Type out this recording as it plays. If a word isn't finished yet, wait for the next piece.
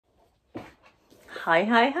Hi,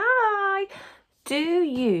 hi, hi. Do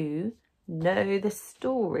you know the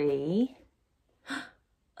story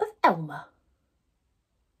of Elmer?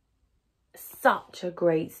 Such a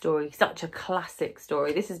great story, such a classic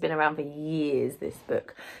story. This has been around for years, this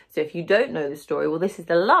book. So if you don't know the story, well, this is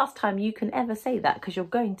the last time you can ever say that, because you're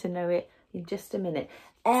going to know it in just a minute.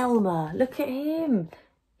 Elmer, look at him.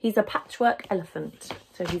 He's a patchwork elephant.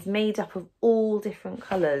 So he's made up of all different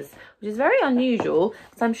colours, which is very unusual,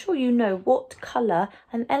 because I'm sure you know what colour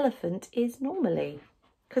an elephant is normally.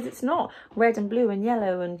 Because it's not red and blue and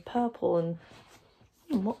yellow and purple and...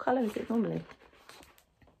 what colour is it normally?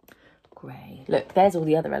 Grey. Look, there's all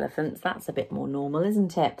the other elephants. That's a bit more normal,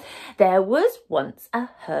 isn't it? There was once a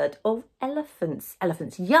herd of elephants.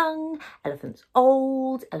 Elephants young, elephants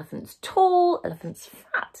old, elephants tall, elephants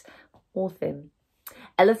fat or thin.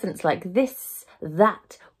 Elephants like this,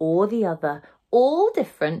 that or the other, all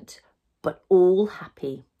different but all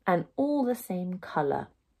happy and all the same colour.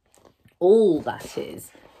 All, that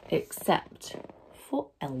is, except for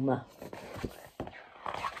Elmer.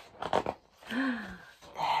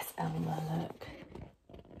 There's Elmer, look.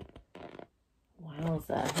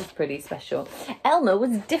 Wowza, he's pretty special. Elmer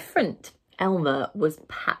was different. Elmer was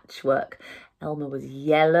patchwork. Elmer was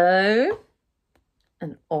yellow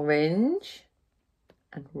and orange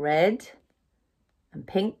and red and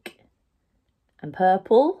pink and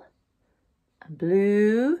purple and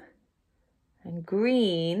blue and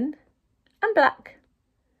green and black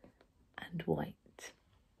and white.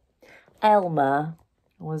 Elmer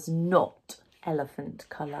was not elephant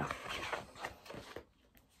colour.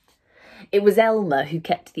 It was Elmer who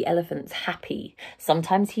kept the elephants happy.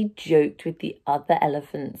 Sometimes he joked with the other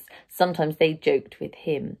elephants. Sometimes they joked with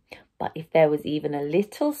him. But if there was even a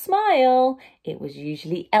little smile, it was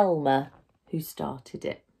usually Elmer who started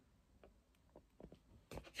it.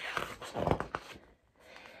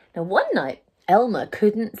 Now one night, Elmer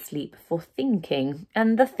couldn't sleep for thinking,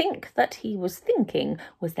 and the think that he was thinking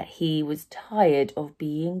was that he was tired of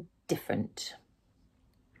being different.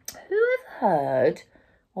 Who have heard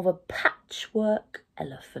of a patchwork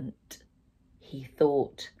elephant? He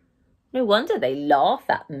thought. No wonder they laugh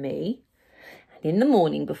at me. And in the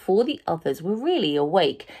morning, before the others were really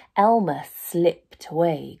awake, Elmer slipped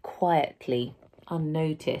away quietly,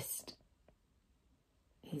 unnoticed.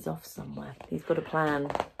 He's off somewhere. He's got a plan.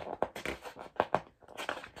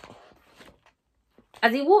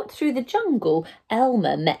 As he walked through the jungle,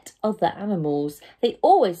 Elmer met other animals. They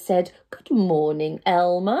always said, "Good morning,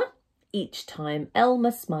 Elmer." Each time Elmer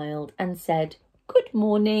smiled and said, "Good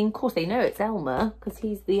morning." Of course, they know it's Elmer because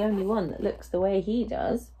he's the only one that looks the way he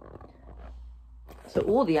does. So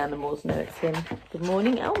all the animals know it's him. Good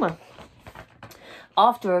morning, Elmer.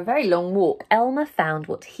 After a very long walk, Elmer found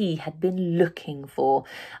what he had been looking for,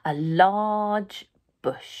 a large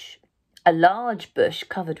bush. A large bush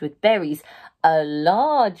covered with berries, a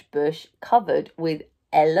large bush covered with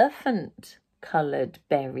elephant-coloured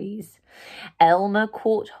berries. Elmer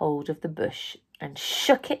caught hold of the bush and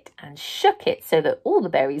shook it so that all the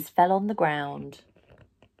berries fell on the ground.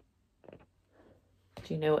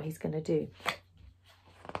 Do you know what he's going to do?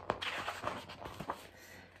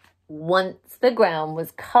 Once the ground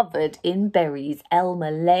was covered in berries, Elmer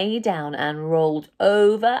lay down and rolled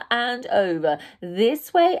over and over,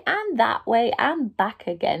 this way and back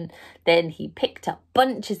again. Then he picked up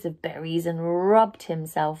bunches of berries and rubbed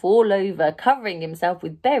himself all over, covering himself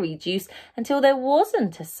with berry juice until there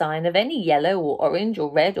wasn't a sign of any yellow or orange or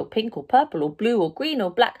red or pink or purple or blue or green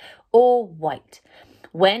or black or white.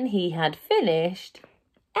 When he had finished,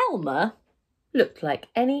 Elmer looked like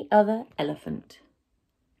any other elephant.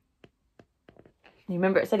 You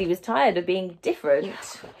remember it said he was tired of being different?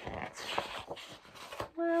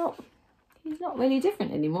 Well, he's not really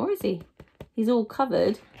different anymore, is he? He's all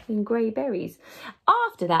covered in grey berries.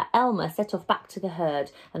 After that, Elmer set off back to the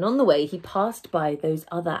herd, and on the way he passed by those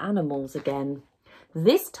other animals again.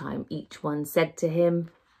 This time each one said to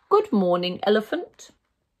him, "Good morning, elephant."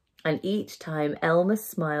 And each time Elmer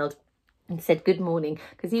smiled and said good morning,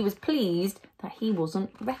 because he was pleased that he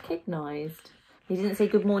wasn't recognised. He didn't say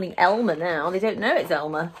good morning, Elmer now. They don't know it's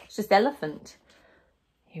Elmer. It's just elephant.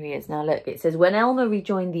 Here he is now. Look, it says, when Elmer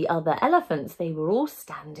rejoined the other elephants, they were all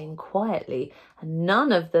standing quietly, and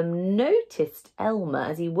none of them noticed Elmer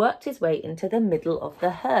as he worked his way into the middle of the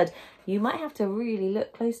herd. You might have to really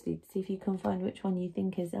look closely to see if you can find which one you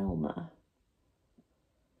think is Elmer.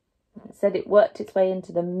 It said it worked its way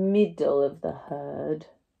into the middle of the herd.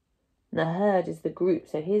 And the herd is the group.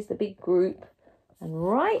 So here's the big group. And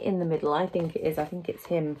right in the middle, I think it is. I think it's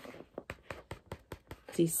him.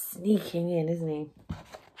 He's sneaking in, isn't he?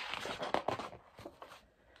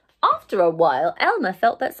 After a while, Elmer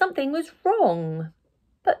felt that something was wrong.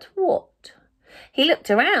 But what? He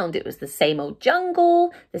looked around. It was the same old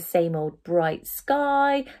jungle, the same old bright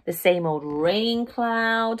sky, the same old rain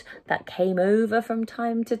cloud that came over from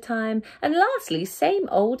time to time, and lastly, same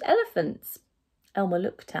old elephants. Elmer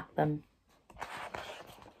looked at them.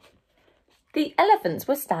 The elephants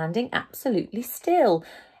were standing absolutely still.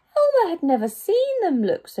 Elmer had never seen them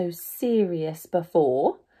look so serious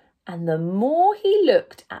before, and the more he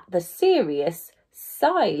looked at the serious,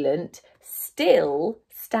 silent, still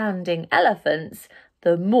standing elephants,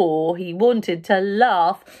 the more he wanted to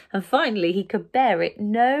laugh, and finally he could bear it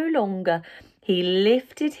no longer. He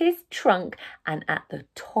lifted his trunk and at the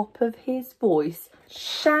top of his voice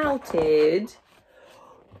shouted,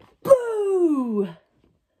 "Boo!"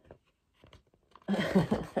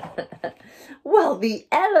 Well, the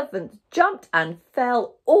elephants jumped and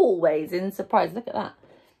fell always in surprise. Look at that.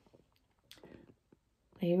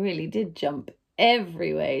 They really did jump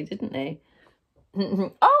every way, didn't they?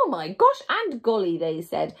 "Oh my gosh and golly," they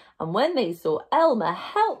said. And when they saw Elmer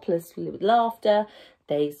helpless with laughter,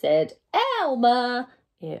 they said, "Elmer,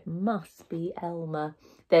 it must be Elmer."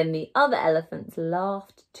 Then the other elephants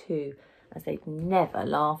laughed too, as they'd never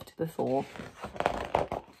laughed before.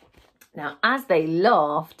 Now, as they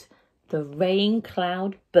laughed, the rain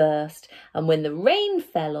cloud burst, and when the rain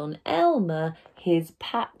fell on Elmer, his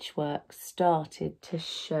patchwork started to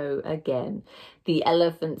show again. The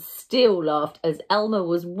elephants still laughed as Elmer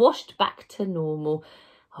was washed back to normal.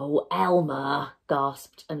 "Oh, Elmer,"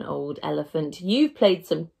 gasped an old elephant, "you've played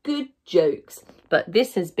some good jokes, but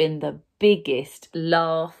this has been the biggest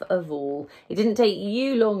laugh of all. It didn't take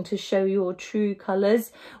you long to show your true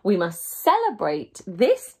colours. We must celebrate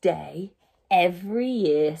this day every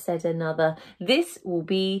year," said another. "This will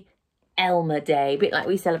be Elmer Day, a bit like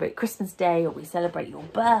we celebrate Christmas Day or we celebrate your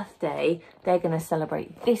birthday. They're going to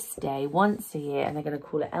celebrate this day once a year and they're going to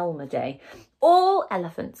call it Elmer Day. All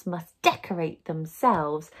elephants must decorate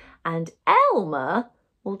themselves and Elmer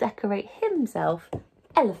will decorate himself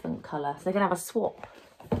elephant colour. So they're going to have a swap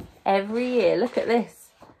every year. Look at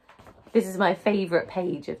this. This is my favourite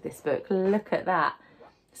page of this book. Look at that.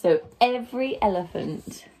 So every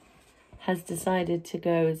elephant has decided to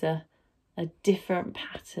go as a different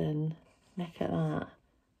pattern. Look at that.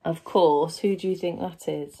 Of course, who do you think that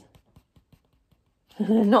is?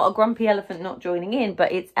 Not a grumpy elephant not joining in,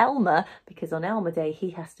 but it's Elmer, because on Elmer Day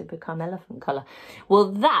he has to become elephant colour. Well,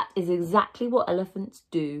 that is exactly what elephants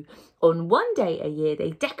do. On one day a year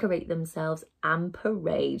they decorate themselves and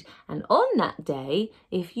parade, and on that day,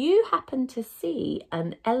 if you happen to see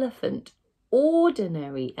an elephant,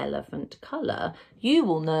 ordinary elephant colour, you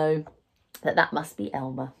will know that that must be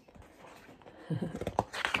Elmer.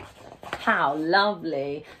 How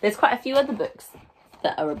lovely. There's quite a few other books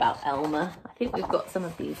that are about Elmer. I think we've got some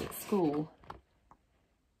of these at school.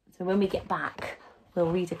 So when we get back,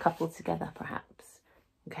 we'll read a couple together, perhaps.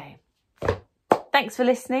 Okay. Thanks for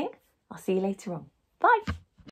listening. I'll see you later on. Bye.